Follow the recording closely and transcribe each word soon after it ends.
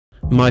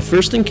My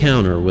first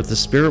encounter with the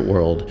spirit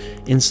world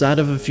inside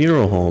of a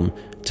funeral home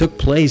took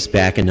place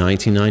back in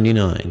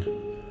 1999.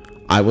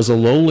 I was a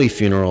lowly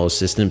funeral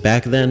assistant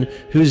back then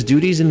whose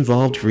duties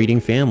involved greeting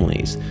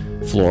families,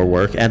 floor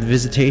work at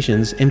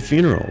visitations and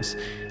funerals,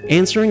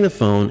 answering the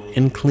phone,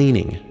 and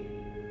cleaning.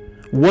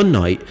 One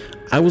night,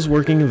 I was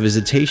working a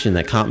visitation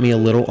that caught me a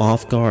little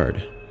off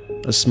guard.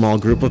 A small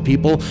group of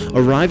people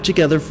arrived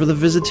together for the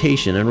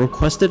visitation and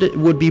requested it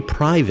would be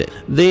private.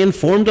 They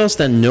informed us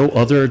that no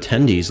other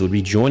attendees would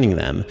be joining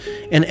them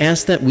and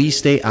asked that we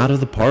stay out of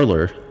the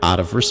parlor out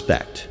of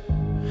respect.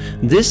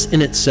 This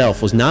in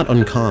itself was not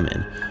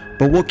uncommon,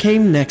 but what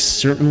came next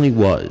certainly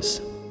was.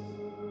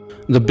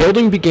 The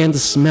building began to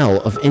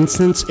smell of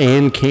incense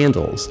and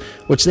candles,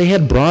 which they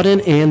had brought in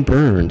and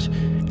burned,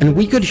 and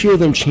we could hear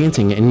them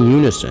chanting in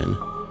unison.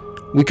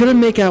 We couldn't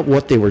make out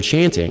what they were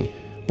chanting,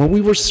 but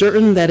we were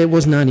certain that it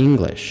was not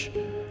English.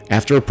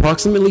 After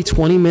approximately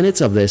 20 minutes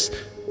of this,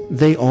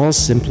 they all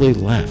simply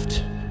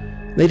left.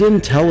 They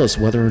didn't tell us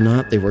whether or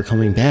not they were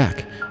coming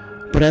back,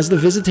 but as the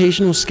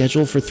visitation was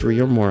scheduled for 3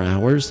 or more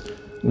hours,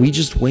 we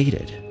just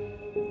waited.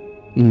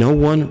 No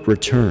one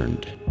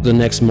returned. The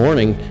next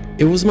morning,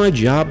 it was my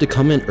job to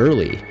come in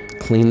early,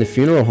 clean the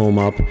funeral home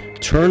up,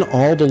 turn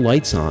all the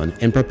lights on,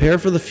 and prepare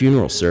for the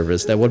funeral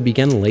service that would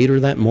begin later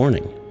that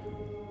morning.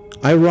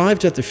 I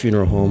arrived at the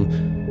funeral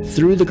home,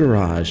 through the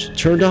garage,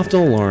 turned off the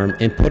alarm,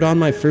 and put on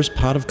my first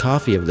pot of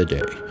coffee of the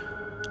day.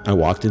 I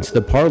walked into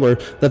the parlor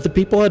that the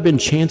people had been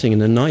chanting in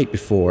the night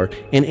before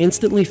and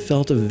instantly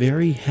felt a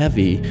very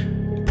heavy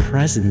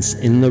presence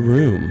in the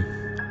room.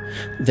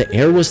 The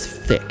air was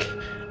thick,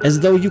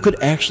 as though you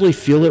could actually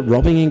feel it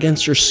rubbing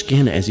against your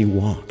skin as you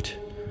walked.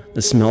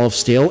 The smell of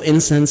stale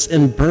incense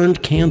and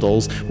burned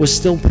candles was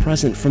still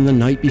present from the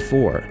night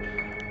before.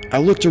 I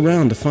looked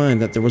around to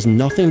find that there was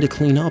nothing to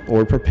clean up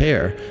or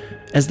prepare,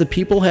 as the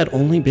people had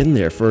only been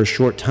there for a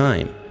short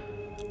time.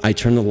 I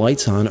turned the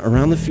lights on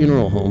around the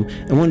funeral home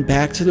and went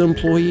back to the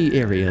employee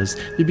areas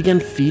to begin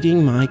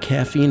feeding my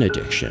caffeine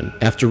addiction.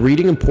 After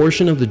reading a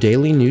portion of the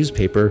daily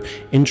newspaper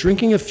and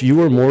drinking a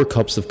few or more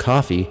cups of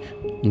coffee,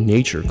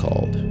 nature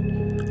called.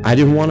 I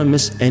didn't want to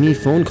miss any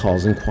phone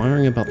calls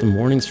inquiring about the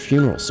morning's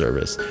funeral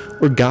service,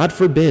 or God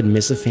forbid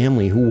miss a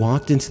family who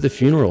walked into the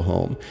funeral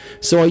home,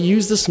 so I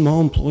used the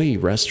small employee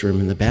restroom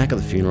in the back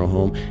of the funeral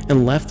home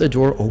and left the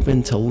door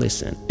open to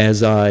listen.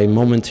 As I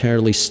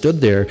momentarily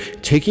stood there,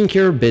 taking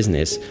care of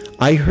business,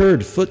 I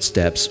heard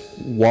footsteps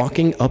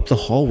walking up the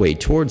hallway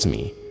towards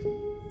me.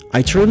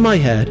 I turned my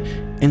head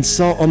and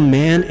saw a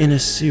man in a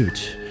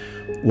suit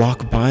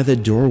walk by the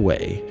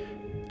doorway,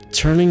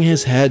 turning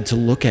his head to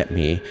look at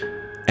me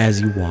as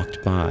he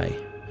walked by.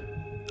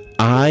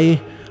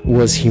 I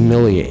was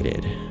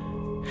humiliated.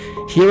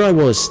 Here I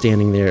was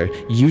standing there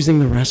using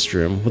the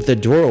restroom with the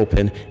door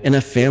open and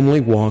a family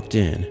walked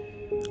in.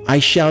 I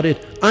shouted,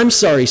 "I'm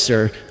sorry,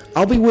 sir.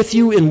 I'll be with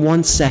you in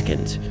 1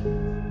 second."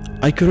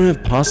 I couldn't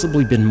have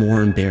possibly been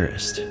more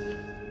embarrassed.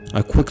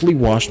 I quickly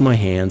washed my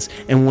hands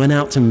and went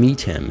out to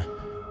meet him.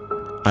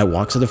 I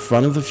walked to the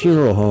front of the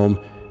funeral home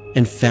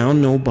and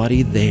found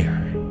nobody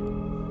there.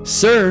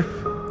 "Sir,"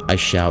 I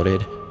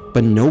shouted,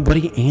 but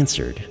nobody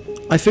answered.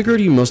 I figured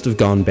he must have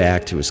gone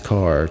back to his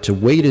car to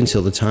wait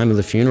until the time of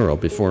the funeral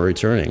before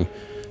returning,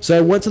 so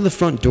I went to the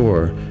front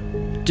door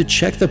to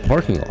check the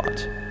parking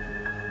lot.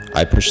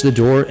 I pushed the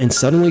door and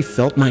suddenly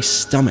felt my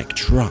stomach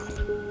drop.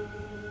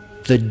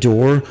 The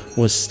door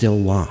was still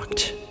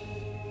locked.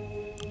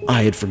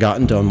 I had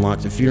forgotten to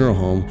unlock the funeral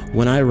home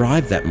when I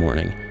arrived that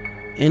morning,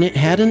 and it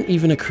hadn't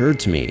even occurred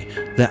to me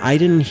that I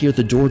didn't hear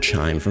the door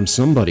chime from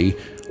somebody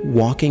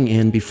walking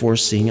in before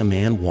seeing a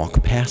man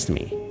walk past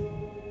me.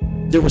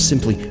 There was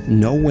simply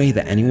no way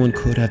that anyone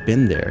could have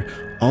been there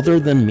other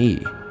than me,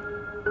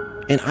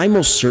 and I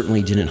most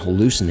certainly didn't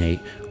hallucinate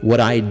what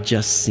I had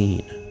just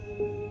seen.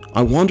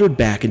 I wandered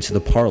back into the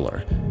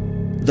parlor,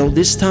 though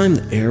this time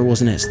the air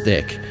wasn't as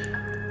thick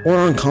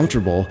or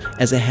uncomfortable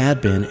as it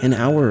had been an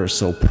hour or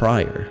so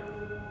prior.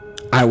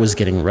 I was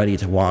getting ready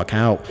to walk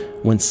out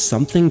when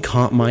something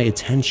caught my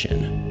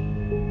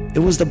attention. It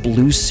was the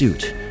blue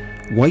suit,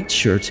 white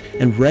shirt,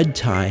 and red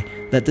tie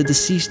that the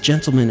deceased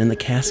gentleman in the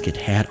casket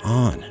had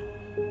on.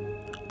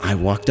 I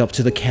walked up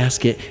to the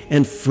casket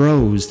and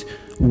froze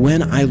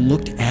when I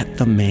looked at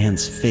the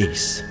man's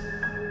face.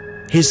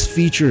 His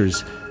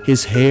features,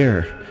 his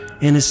hair,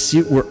 and his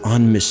suit were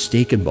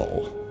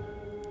unmistakable.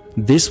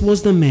 This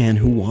was the man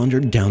who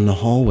wandered down the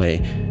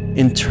hallway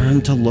and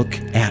turned to look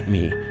at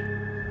me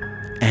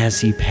as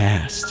he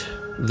passed.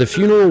 The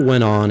funeral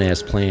went on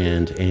as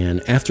planned,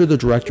 and after the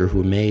director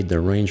who made the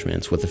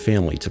arrangements with the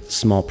family took the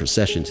small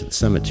procession to the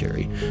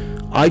cemetery,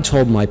 I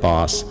told my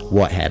boss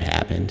what had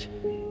happened.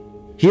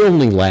 He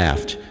only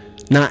laughed,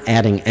 not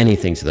adding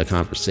anything to the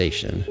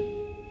conversation.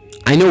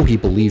 I know he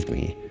believed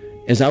me,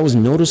 as I was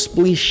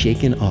noticeably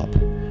shaken up,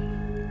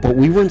 but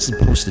we weren't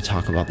supposed to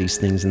talk about these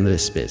things in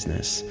this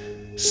business,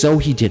 so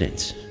he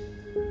didn't.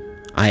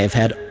 I have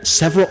had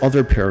several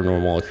other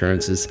paranormal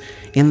occurrences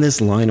in this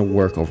line of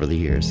work over the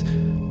years,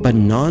 but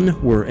none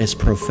were as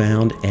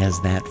profound as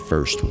that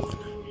first one.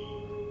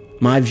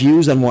 My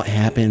views on what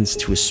happens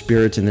to a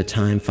spirit in the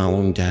time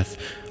following death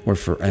were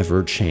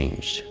forever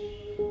changed.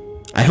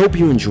 I hope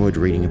you enjoyed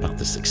reading about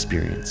this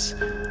experience.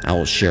 I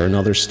will share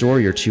another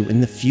story or two in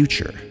the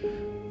future.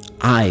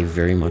 I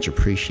very much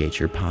appreciate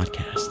your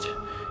podcast,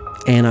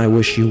 and I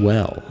wish you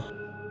well.